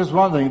is not just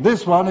one thing.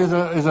 This one is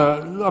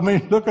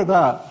look at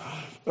that.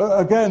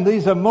 Again,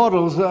 these are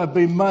models that have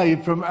been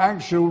made from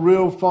actual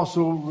real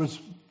fossil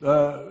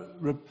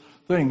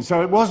things.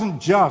 So it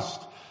wasn't just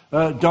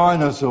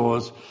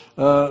dinosaurs,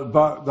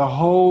 but the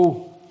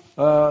whole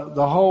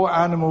the whole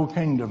animal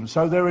kingdom.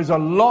 So there is a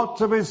lot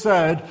to be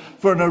said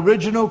for an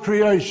original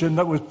creation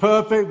that was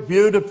perfect,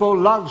 beautiful,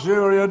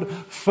 luxuriant,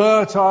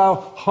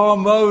 fertile,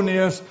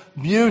 harmonious,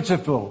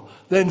 beautiful.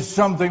 Then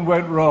something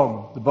went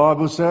wrong. The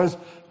Bible says,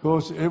 of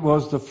course, it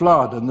was the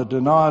flood, and the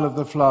denial of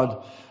the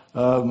flood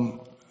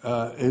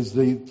is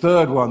the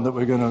third one that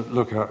we're going to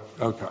look at.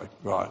 Okay,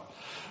 right.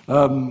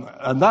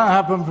 And that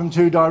happened from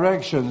two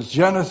directions.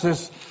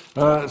 Genesis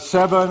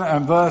 7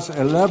 and verse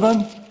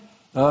 11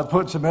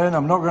 puts them in.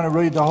 I'm not going to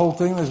read the whole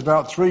thing. There's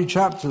about 3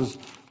 chapters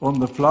on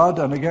the flood.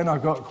 And again,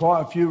 I've got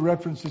quite a few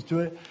references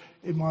to it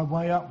in my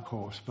Way Up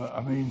course. But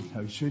I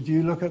mean, should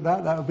you look at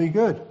that? That would be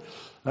good.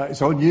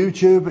 It's on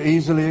YouTube,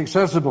 easily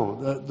accessible.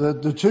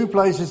 The 2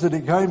 places that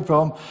it came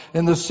from,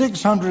 in the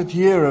 600th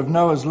year of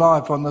Noah's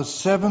life, on the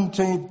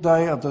 17th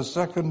day of the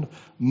 2nd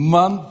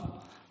month,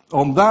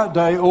 on that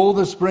day all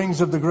the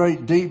springs of the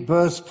great deep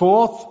burst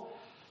forth,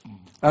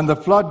 and the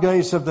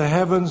floodgates of the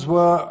heavens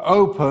were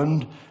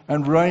opened,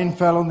 and rain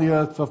fell on the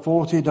earth for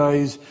 40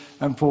 days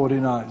and 40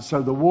 nights.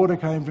 So the water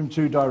came from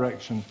 2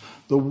 directions.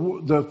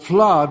 The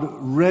flood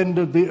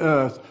rendered the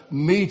earth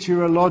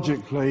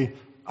meteorologically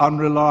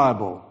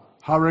unreliable.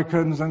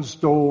 Hurricanes and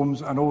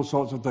storms and all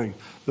sorts of things.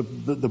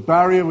 The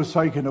barrier was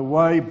taken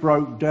away,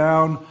 broke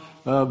down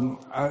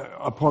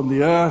upon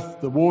the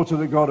earth. The water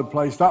that God had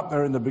placed up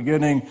there in the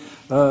beginning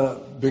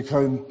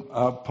became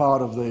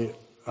part of the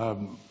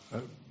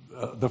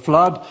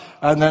flood.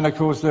 And then, of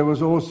course, there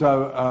was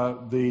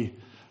also the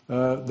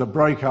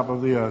breakup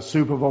of the earth,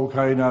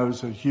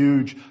 supervolcanoes and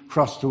huge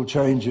crustal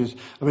changes.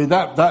 I mean,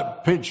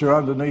 that picture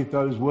underneath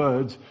those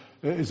words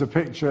is a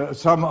picture,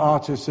 some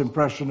artist's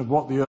impression of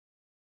what the earth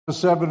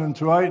 7 and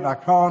to 8, and I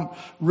can't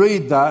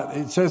read that.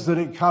 It says that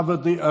it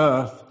covered the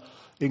earth,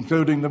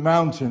 including the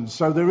mountains.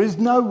 So there is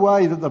no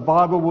way that the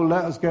Bible will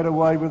let us get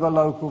away with a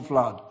local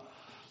flood.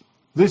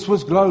 This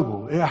was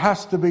global. It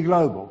has to be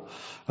global.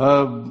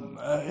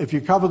 If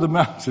you cover the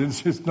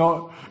mountains, it's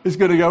going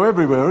to go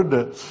everywhere, isn't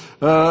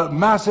it?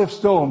 Massive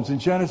storms. In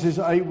Genesis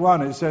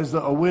 8:1, it says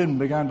that a wind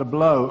began to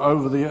blow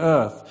over the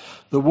earth.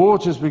 The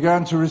waters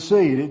began to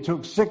recede. It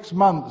took 6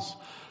 months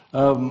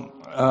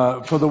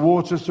for the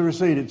waters to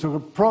recede. It took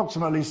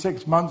approximately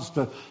 6 months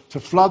to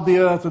flood the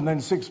earth, and then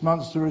 6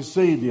 months to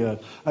recede the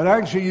earth. And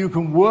actually you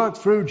can work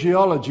through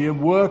geology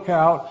and work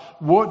out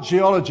what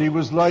geology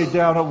was laid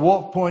down at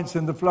what points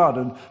in the flood.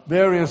 And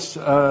various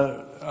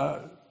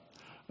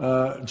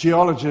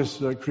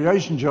geologists,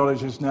 creation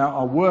geologists now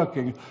are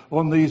working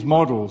on these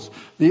models.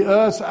 The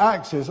Earth's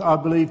axis, I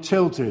believe,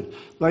 tilted.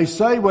 They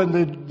say when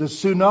the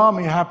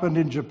tsunami happened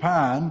in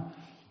Japan,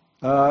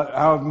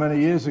 however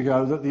many years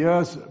ago, that the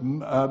Earth's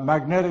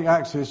magnetic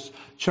axis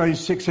changed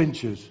 6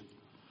 inches.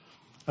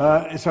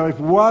 So if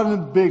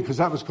one big, because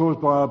that was caused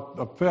by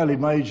a fairly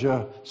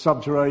major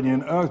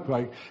subterranean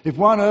earthquake, if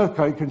one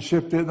earthquake can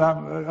shift it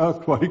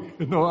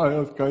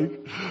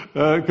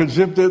can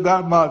shift it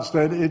that much,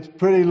 then it's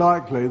pretty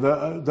likely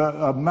that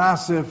a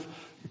massive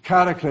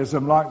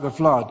cataclysm like the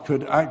flood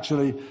could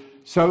actually.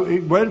 So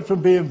it went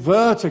from being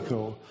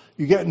vertical.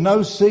 You get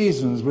no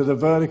seasons with a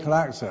vertical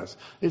axis.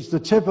 It's the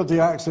tip of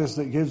the axis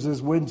that gives us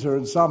winter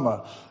and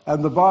summer.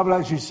 And the Bible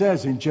actually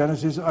says in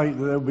Genesis 8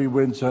 that there will be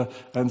winter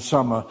and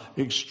summer,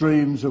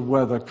 extremes of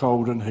weather,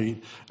 cold and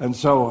heat, and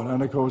so on.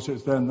 And of course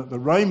it's then that the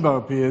rainbow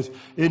appears,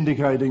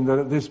 indicating that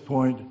at this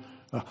point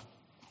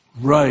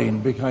rain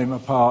became a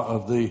part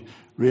of the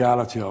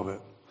reality of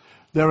it.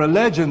 There are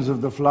legends of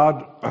the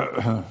flood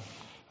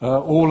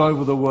all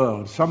over the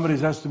world.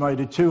 Somebody's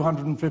estimated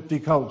 250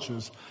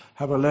 cultures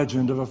have a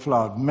legend of a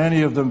flood,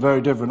 many of them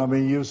very different. I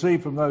mean, you'll see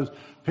from those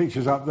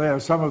pictures up there,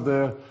 some of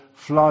their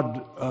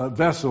flood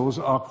vessels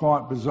are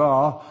quite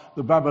bizarre.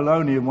 The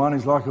Babylonian one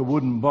is like a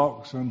wooden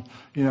box, and,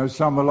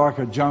 some are like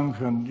a junk,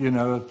 and,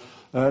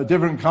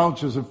 different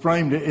cultures have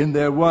framed it in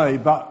their way,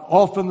 but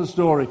often the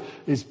story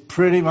is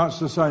pretty much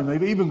the same.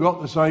 They've even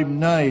got the same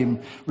name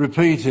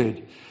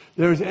repeated.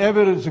 There is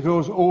evidence, of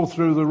course, all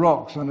through the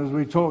rocks, and as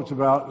we talked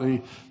about,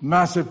 the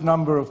massive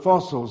number of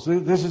fossils.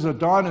 This is a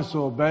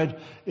dinosaur bed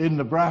in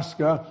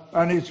Nebraska,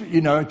 and it's,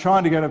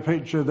 trying to get a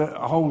picture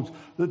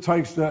that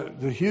takes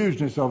the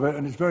hugeness of it,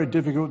 and it's very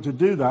difficult to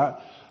do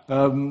that,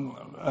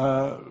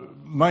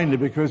 mainly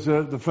because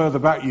the further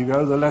back you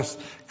go, the less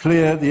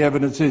clear the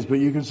evidence is. But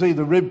you can see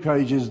the rib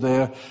cages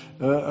there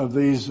of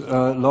these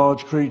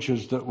large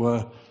creatures that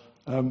were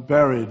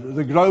buried.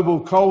 The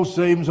global coal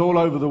seams all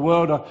over the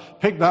world, I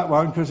picked that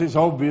one because it's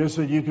obvious,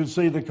 and you can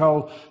see the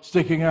coal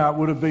sticking out,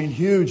 would have been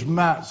huge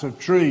mats of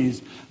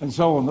trees and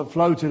so on that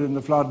floated in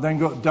the flood, then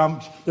got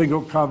dumped, then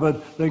got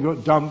covered, then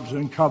got dumped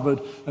and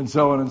covered, and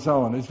so on and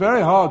so on. It's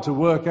very hard to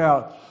work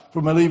out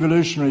from an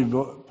evolutionary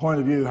point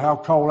of view how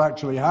coal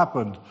actually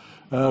happened.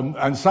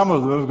 And some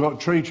of them have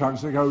got tree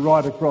trunks that go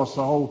right across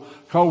the whole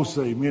coal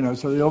seam,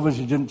 so they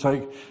obviously didn't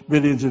take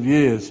millions of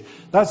years.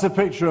 That's a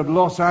picture of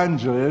Los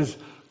Angeles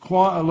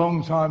quite a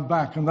long time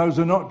back, and those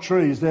are not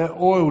trees, they're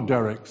oil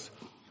derricks.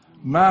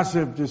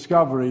 Massive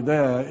discovery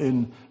there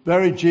in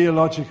very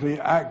geologically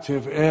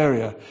active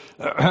area.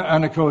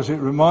 And of course it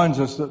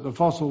reminds us that the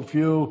fossil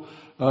fuel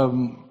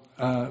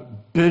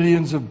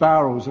Billions of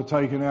barrels are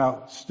taken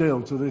out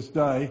still to this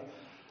day.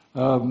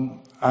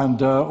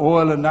 And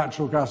oil and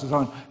natural gas is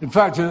on. In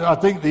fact, I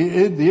think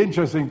the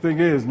interesting thing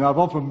is, and I've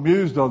often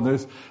mused on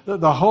this,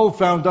 that the whole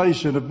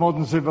foundation of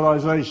modern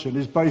civilization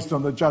is based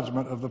on the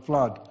judgment of the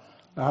flood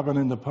that happened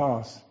in the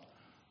past.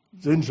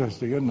 It's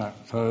interesting, isn't it?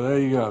 So there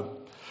you go.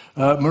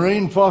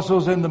 Marine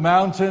fossils in the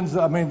mountains.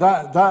 I mean,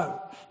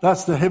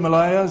 that's the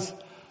Himalayas.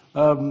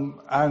 And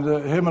the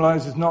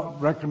Himalayas is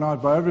not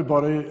recognized by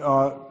everybody.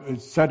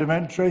 It's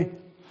sedimentary.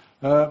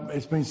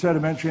 It's been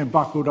sedimentary and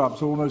buckled up,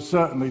 so almost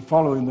certainly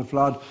following the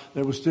flood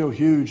there were still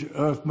huge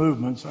earth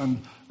movements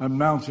and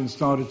mountains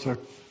started to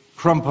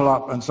crumple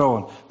up and so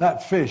on.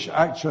 That fish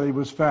actually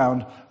was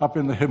found up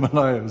in the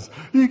Himalayas.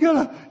 You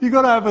gotta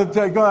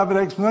have an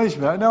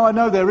explanation for that. Now I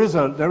know there is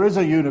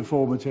a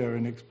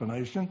uniformitarian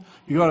explanation.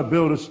 You got to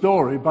build a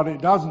story, but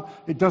it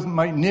doesn't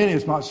make nearly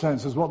as much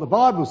sense as what the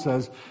Bible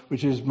says,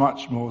 which is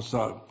much more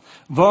so.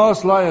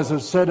 Vast layers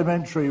of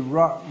sedimentary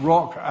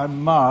rock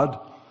and mud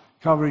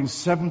covering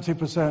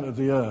 70% of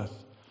the earth.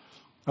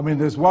 I mean,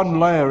 there's one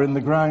layer in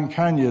the Grand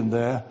Canyon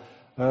there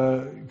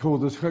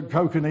called the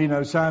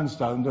Coconino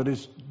Sandstone that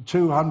is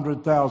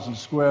 200,000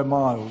 square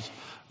miles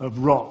of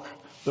rock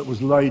that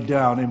was laid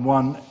down in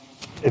one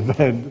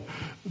event.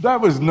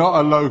 That was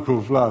not a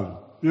local flood.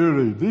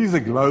 Really, these are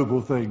global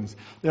things.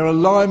 There are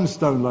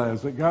limestone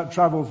layers that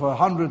travel for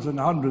hundreds and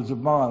hundreds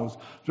of miles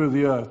through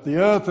the earth. The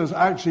earth has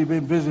actually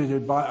been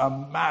visited by a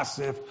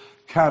massive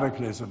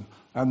cataclysm.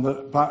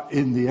 But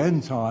in the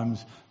end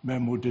times,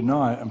 men will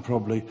deny it and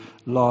probably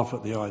laugh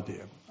at the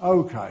idea.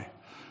 Okay.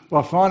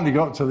 Well, I finally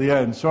got to the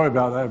end. Sorry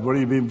about that, everybody.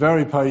 You've been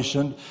very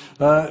patient.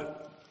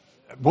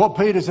 What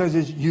Peter says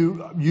is,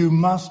 you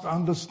must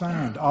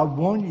understand. I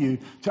want you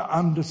to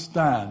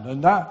understand.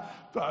 And that,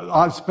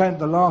 I've spent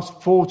the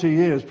last 40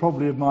 years,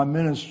 probably, of my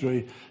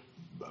ministry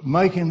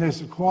making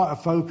this quite a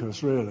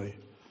focus, really.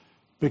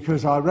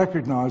 Because I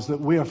recognise that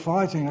we are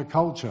fighting a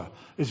culture.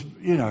 It's,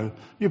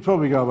 you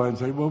probably go away and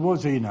say, well, what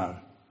does he know?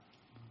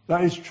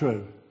 That is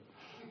true.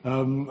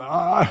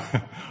 I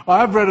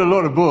have read a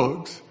lot of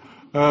books,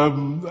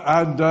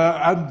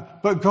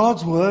 but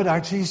God's word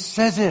actually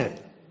says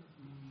it.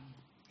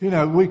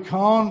 We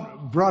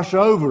can't brush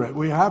over it.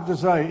 We have to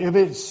say, if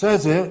it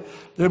says it,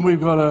 then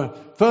we've got to,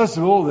 first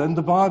of all, then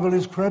the Bible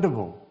is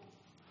credible.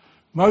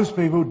 Most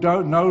people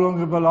no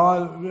longer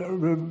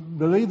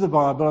believe the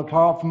Bible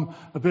apart from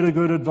a bit of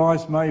good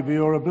advice maybe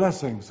or a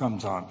blessing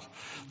sometimes.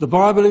 The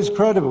Bible is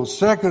credible.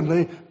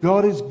 Secondly,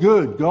 God is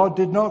good. God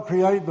did not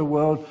create the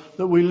world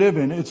that we live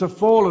in. It's a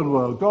fallen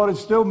world. God is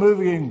still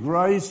moving in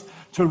grace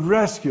to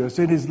rescue us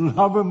in His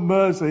love and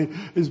mercy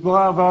in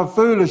spite of our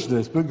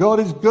foolishness. But God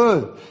is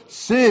good.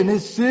 Sin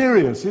is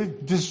serious.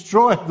 It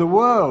destroyed the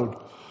world.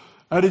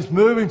 And it's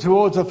moving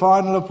towards a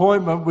final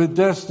appointment with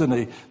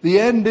destiny. The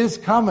end is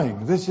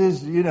coming. This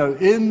is,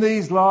 in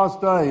these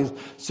last days,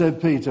 said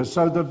Peter.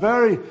 So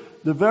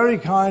the very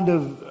kind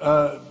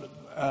of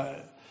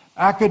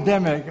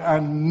academic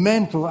and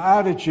mental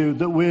attitude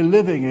that we're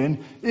living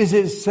in is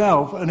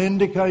itself an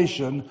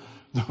indication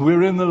that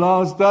we're in the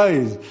last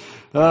days.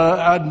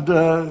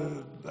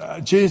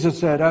 Jesus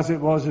said, as it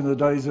was in the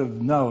days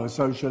of Noah,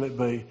 so shall it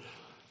be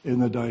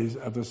in the days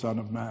of the Son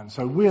of Man.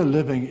 So we are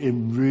living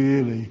in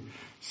really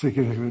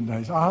significant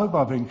days. I hope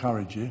I've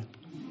encouraged you.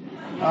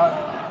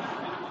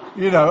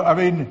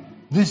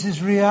 This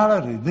is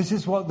reality. This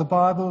is what the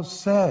Bible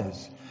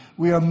says.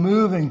 We are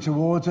moving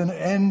towards an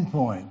end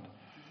point.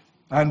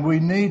 And we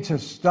need to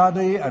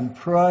study and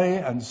pray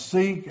and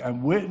seek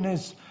and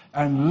witness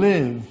and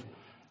live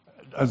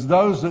as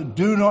those that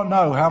do not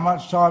know how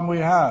much time we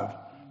have.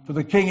 For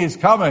the King is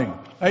coming.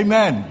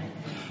 Amen.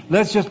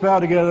 Let's just bow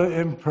together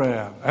in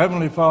prayer.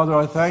 Heavenly Father,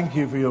 I thank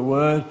you for your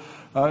word.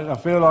 I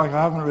feel like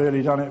I haven't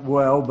really done it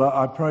well, but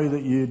I pray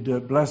that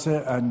you'd bless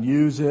it and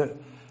use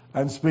it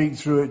and speak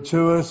through it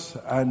to us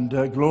and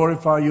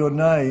glorify your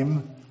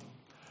name.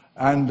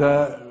 And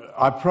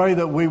I pray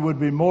that we would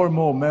be more and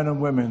more men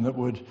and women that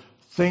would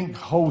think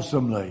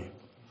wholesomely,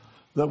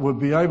 that would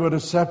be able to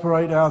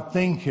separate our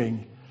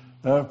thinking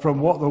from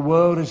what the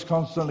world is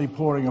constantly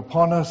pouring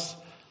upon us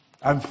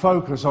and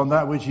focus on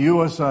that which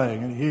you are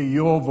saying and hear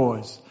your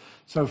voice.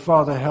 So,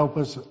 Father, help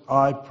us,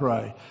 I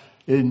pray.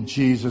 In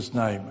Jesus'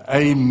 name.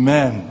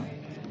 Amen.